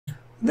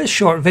This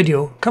short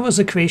video covers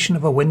the creation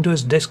of a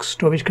Windows disk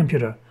storage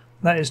computer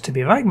that is to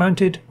be rack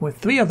mounted with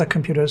 3 other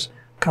computers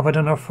covered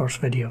in our first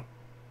video.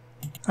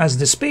 As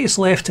the space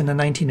left in the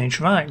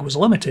 19-inch rack was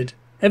limited,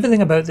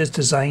 everything about this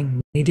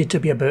design needed to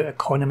be about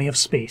economy of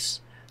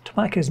space. To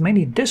pack as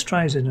many disk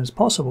drives in as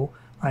possible,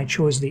 I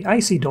chose the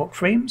IC dock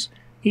frames,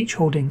 each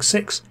holding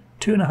 6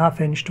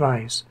 2.5-inch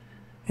drives,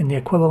 in the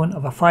equivalent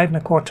of a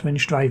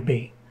 5.25-inch drive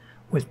bay.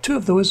 With 2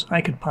 of those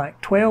I could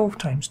pack 12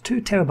 ×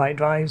 2 TB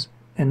drives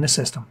in the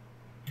system.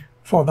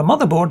 For the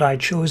motherboard I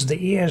chose the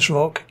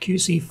ASRock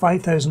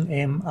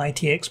QC5000M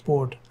ITX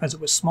board as it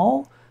was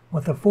small,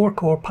 with a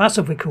 4-core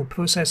passively cooled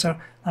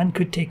processor and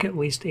could take at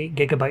least 8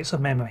 GB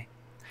of memory.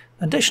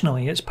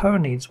 Additionally, its power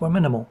needs were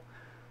minimal.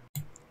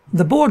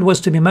 The board was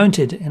to be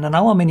mounted in an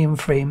aluminium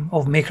frame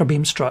of Maker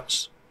Beam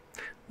struts.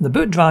 The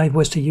boot drive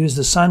was to use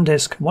the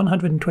SanDisk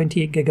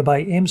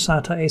 128GB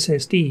mSATA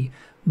SSD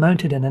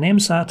mounted in an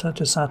mSATA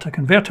to SATA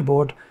converter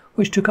board,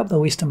 which took up the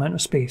least amount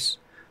of space,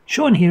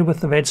 shown here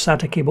with the red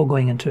SATA cable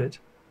going into it.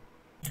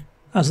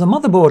 As the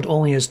motherboard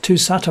only has 2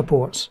 SATA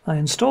ports, I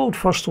installed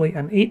firstly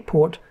an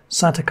 8-port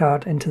SATA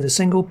card into the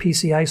single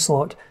PCI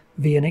slot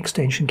via an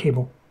extension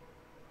cable.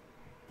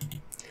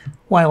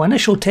 While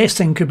initial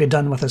testing could be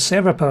done with a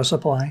server power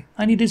supply,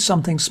 I needed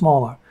something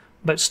smaller,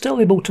 but still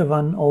able to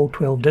run all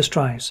 12 disk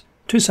drives,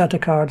 2 SATA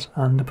cards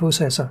and the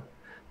processor.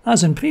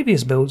 As in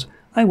previous builds,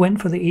 I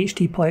went for the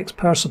HDPlex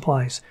power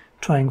supplies,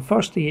 trying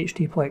first the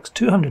HDPlex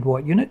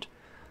 200W unit,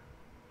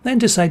 then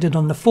decided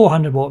on the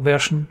 400W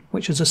version,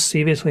 which is a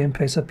seriously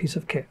impressive piece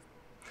of kit.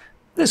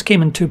 This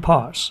came in 2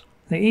 parts,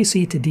 the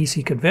AC to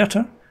DC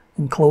converter,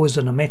 enclosed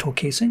in a metal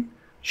casing,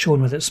 shown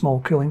with its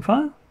small cooling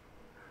fan,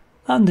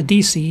 and the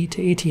DC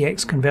to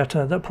ATX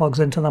converter that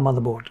plugs into the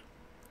motherboard.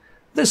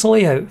 This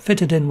layout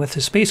fitted in with the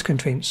space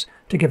constraints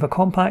to give a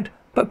compact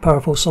but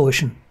powerful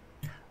solution.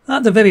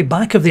 At the very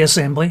back of the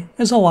assembly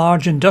is a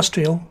large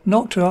industrial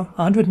Noctua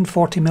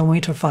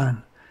 140mm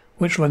fan,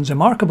 which runs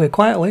remarkably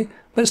quietly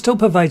but still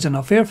provides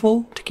enough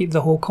airflow to keep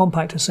the whole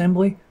compact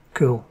assembly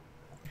cool.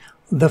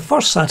 The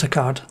first SATA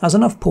card has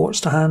enough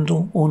ports to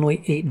handle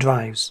only 8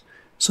 drives,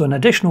 so an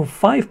additional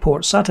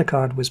 5-port SATA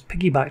card was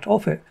piggybacked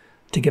off it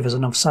to give us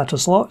enough SATA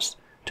slots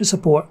to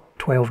support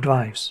 12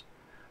 drives.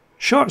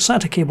 Short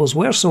SATA cables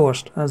were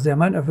sourced as the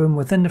amount of room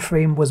within the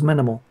frame was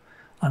minimal,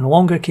 and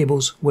longer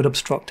cables would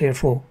obstruct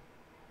airflow.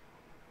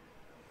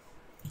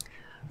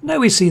 Now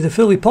we see the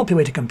fully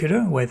populated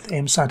computer with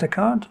mSATA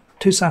card,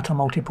 2 SATA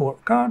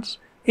multi-port cards,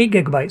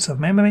 8GB of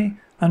memory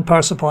and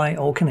power supply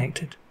all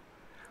connected.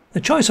 The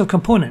choice of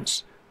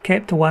components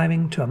kept the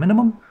wiring to a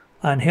minimum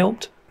and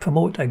helped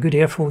promote a good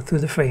airflow through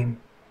the frame.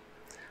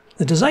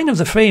 The design of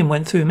the frame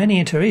went through many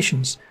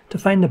iterations to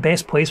find the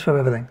best place for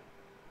everything.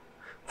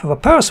 For a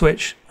power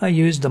switch I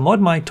used the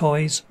Mod My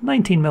Toys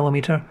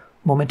 19mm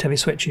momentary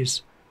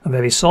switches, a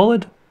very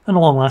solid and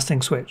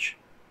long-lasting switch.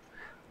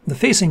 The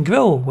facing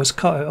grille was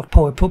cut out of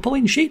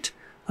polypropylene sheet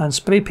and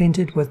spray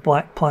painted with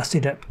black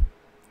Plasti-Dip.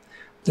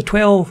 The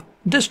 12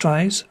 disk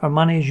drives are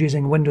managed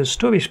using Windows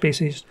storage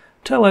spaces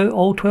to allow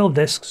all 12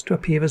 disks to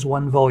appear as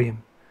one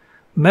volume,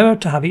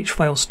 mirrored to have each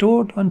file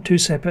stored on 2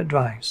 separate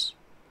drives.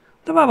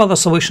 There are other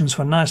solutions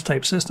for NAS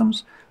type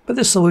systems, but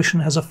this solution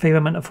has a fair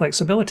amount of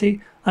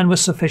flexibility and was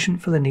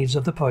sufficient for the needs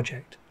of the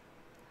project.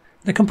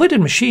 The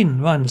completed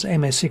machine runs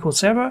MS SQL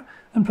Server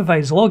and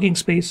provides logging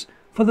space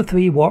for the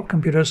 3 Warp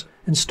computers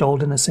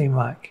installed in the same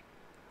rack.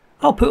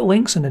 I'll put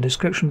links in the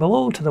description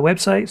below to the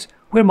websites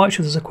where much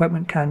of this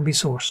equipment can be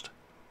sourced.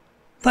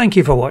 Thank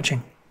you for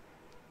watching.